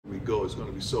go, it's going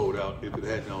to be sold out if it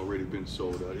hadn't already been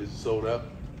sold out. Is it sold out?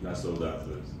 Not sold out,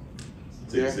 please.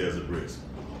 Ticket sales are brisk.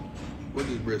 What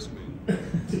does brisk mean?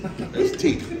 That's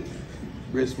T.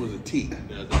 Brisk was a T.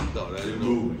 I thought. I didn't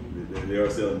know. They are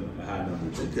selling a high number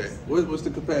of tickets. Okay. What's the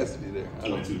capacity there?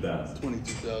 22,000.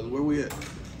 22,000. Where we at?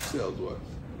 Sales wise.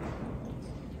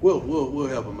 We'll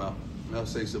help them out. I'll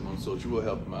say something on social. We'll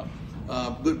help them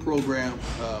out. Good program.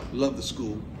 Love the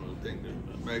school. I think the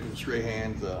American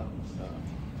Strahan's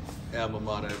alma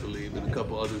mater, I believe, and a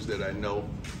couple others that I know.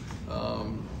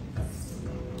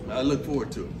 I look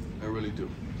forward to it. I really do.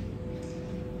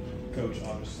 Coach,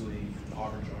 obviously, the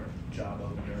Auburn job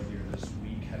opened earlier this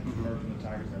week. Have you heard from the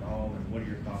Tigers at all, and what are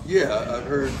your thoughts? Yeah, I've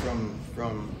heard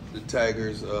from the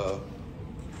Tigers.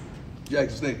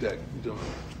 Jackson State Tigers.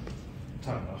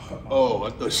 Oh,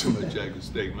 I thought you meant Jackson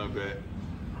State. My bad.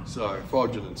 Sorry,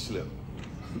 fraudulent slip.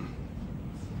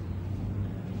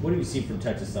 What have you seen from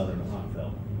Texas Southern on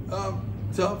film?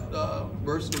 Tough,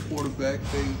 versatile quarterback.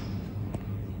 They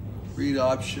read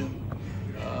option,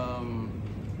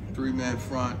 three-man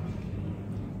front.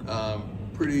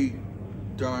 Pretty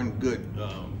darn good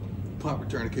punt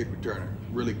returner, kick returner.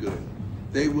 Really good.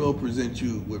 They will present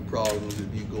you with problems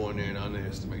if you go in there and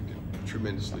underestimate them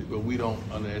tremendously. But we don't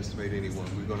underestimate anyone.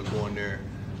 We're going to go in there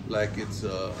like it's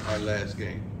our last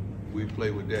game. We play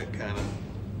with that kind of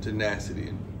tenacity,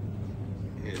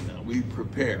 and we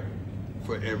prepare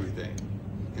for everything,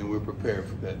 and we're prepared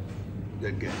for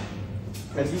that game.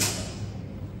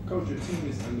 Coach, your team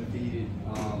is undefeated.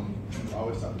 You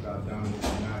always talk about dominance,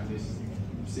 and not just,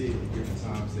 you said at different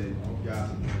times that guys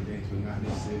have won games, but not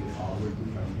necessarily all the way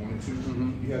through like you wanted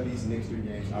to. You have these next 3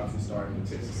 games, obviously starting with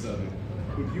Texas Southern.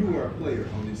 If you were a player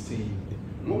on this team,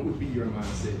 what would be your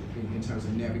mindset in terms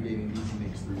of navigating these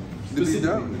next 3 games? To be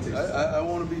dominant. I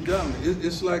want to be dominant.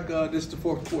 It's like this is the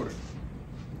 4th quarter.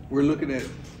 We're looking at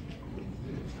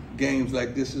games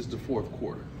like this is the 4th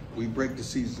quarter. We break the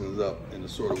seasons up in a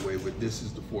sort of way, but this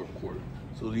is the 4th quarter.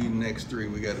 So these next 3,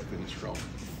 we got to finish strong.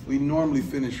 We normally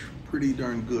finish pretty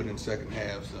darn good in second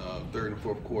halves. 3rd and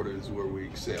 4th quarter is where we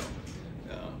excel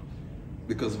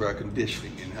because of our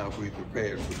conditioning and how we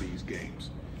prepared for these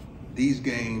games. These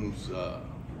games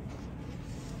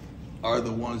are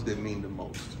the ones that mean the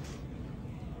most.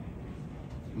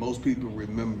 Most people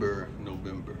remember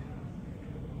November.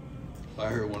 I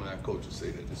heard one of our coaches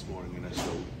say that this morning, and I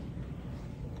stole it.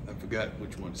 I forgot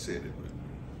which one said it,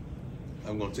 but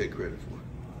I'm going to take credit for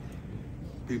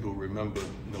it. People remember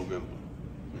November.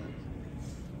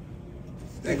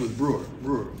 I think it was Brewer.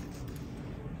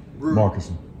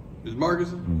 Marcusson. Is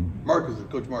Marcusson? Marcusson,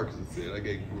 Coach Marcusson said. I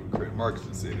gave Brewer credit.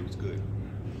 Marcusson said it was good.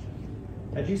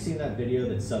 Had you seen that video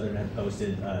that Southern had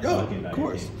posted talking about of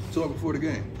course. Saw it before the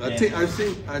game.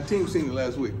 Our team seen it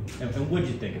last week. And what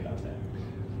did you think about that?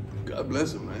 God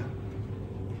bless him, man.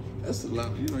 That's a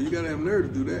lot. You know, you got to have nerve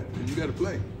to do that. You got to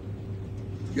play.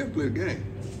 You got to play the game.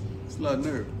 It's a lot of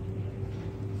nerve.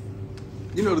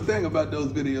 You know, the thing about those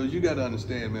videos, you got to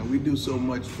understand, man, we do so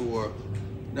much for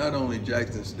not only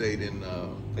Jackson State and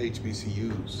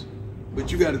HBCUs,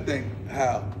 but you got to think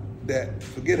how that,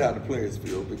 forget how the players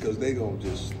feel, because they going to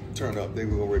just turn up, they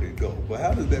were ready to go. But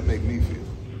how does that make me feel?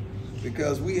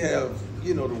 Because we have,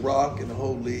 you know, the Rock and the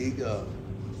whole league.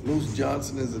 Moose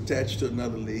Johnson is attached to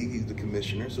another league. He's the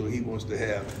commissioner, so he wants to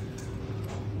have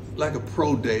like a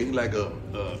pro day, like a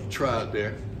tryout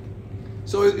there.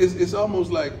 So it's almost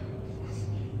like,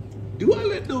 do I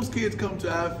let those kids come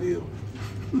to our field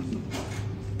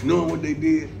knowing what they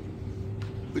did?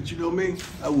 But you know me,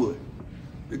 I would,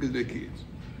 because they're kids.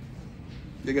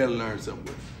 They got to learn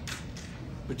something.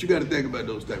 But you got to think about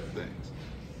those type of things.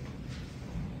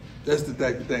 That's the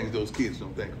type of things those kids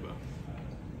don't think about.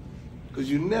 Because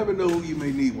you never know who you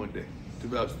may need one day to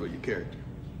vouch for your character.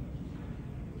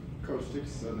 Coach,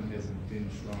 Texas Southern hasn't been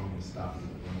strong in stopping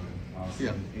the run.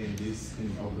 Yeah.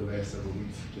 And over the last several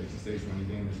weeks, Jackson State's running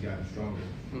game has gotten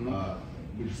stronger.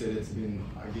 Would you say that's been,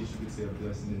 I guess you could say, a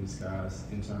blessing in disguise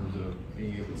in terms of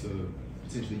being able to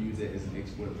potentially use that as an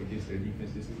exploit against their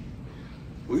defense this week?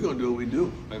 We're going to do what we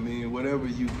do. I mean, whatever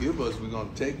you give us, we're going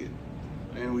to take it.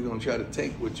 And we're going to try to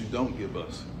take what you don't give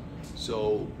us.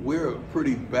 So we're a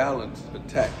pretty balanced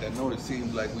attack. I know it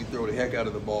seems like we throw the heck out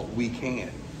of the ball. We can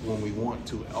when we want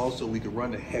to. Also, we can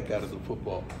run the heck out of the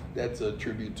football. That's a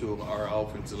tribute to our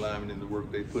offensive linemen and the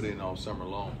work they put in all summer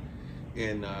long.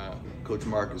 And Coach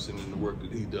Marcusson and the work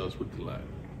that he does with the line.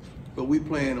 But we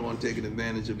plan on taking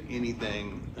advantage of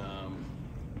anything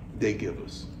they give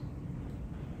us.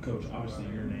 Coach, obviously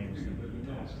your name is going to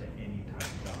be attached to any type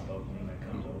of job opening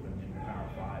that comes open in the Power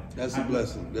 5. That's a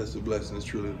blessing. That's a blessing. It's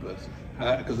truly a blessing.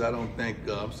 Because I don't think,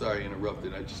 I'm sorry I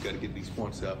interrupted. I just got to get these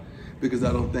points out. Because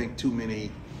I don't think too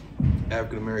many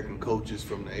African American coaches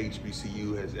from the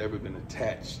HBCU has ever been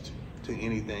attached to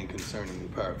anything concerning the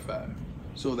Power 5.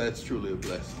 So that's truly a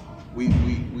blessing. We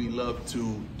love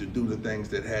to do the things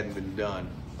that hadn't been done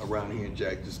around here in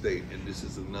Jackson State, and this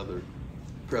is another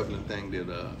prevalent thing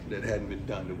that hadn't been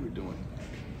done that we're doing.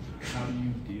 How do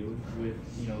you deal with,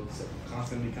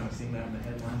 constantly kind of seeing that in the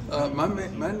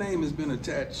headlines? My name has been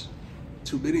attached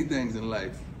to many things in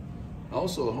life,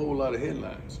 also a whole lot of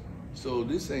headlines. So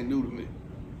this ain't new to me.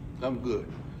 I'm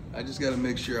good. I just got to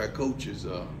make sure our coaches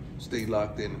stay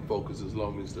locked in and focused as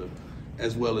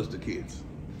well as the kids.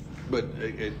 But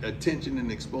attention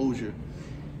and exposure,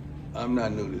 I'm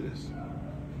not new to this.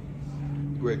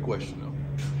 Great question though.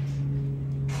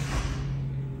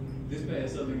 This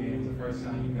past Southern game was the first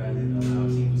time you guys didn't allow a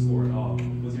team to score at all.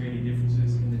 Was there any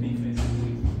differences in the defense this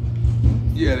week?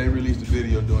 Yeah, they released a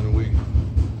video during the week.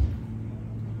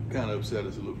 Kind of upset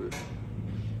us a little bit.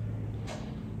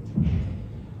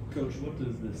 Coach, what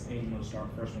does this 8-0 start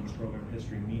first in program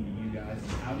history mean to you guys,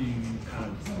 and how do you kind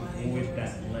of avoid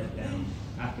that letdown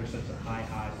after such a high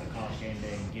to college game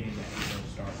day and getting that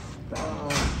 8-0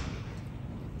 start?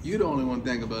 You the only one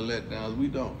think about letdowns. We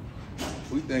don't.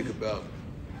 We think about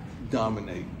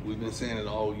dominate. We've been saying it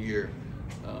all year.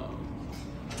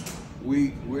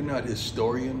 We're not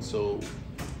historians, so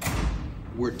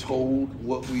we're told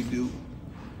what we do.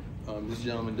 This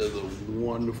gentleman does a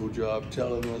wonderful job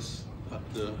telling us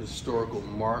the historical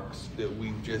marks that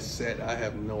we've just set. I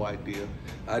have no idea.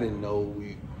 I didn't know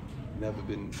we've never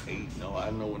been 8-0. I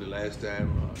don't know when the last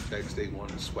time Jackson State won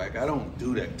the SWAC. I don't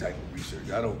do that type of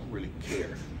research. I don't really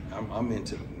care. I'm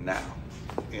into now,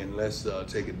 and let's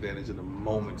take advantage of the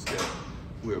moments that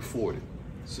we're afforded.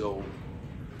 So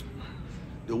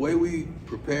the way we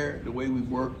prepare, the way we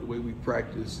work, the way we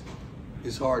practice,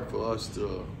 it's hard for us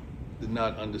to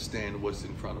not understand what's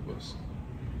in front of us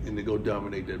and to go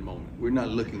dominate that moment. We're not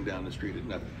looking down the street at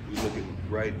nothing. We're looking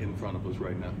right in front of us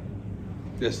right now.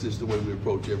 That's just the way we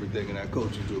approach everything, and our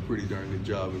coaches do a pretty darn good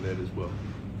job of that as well.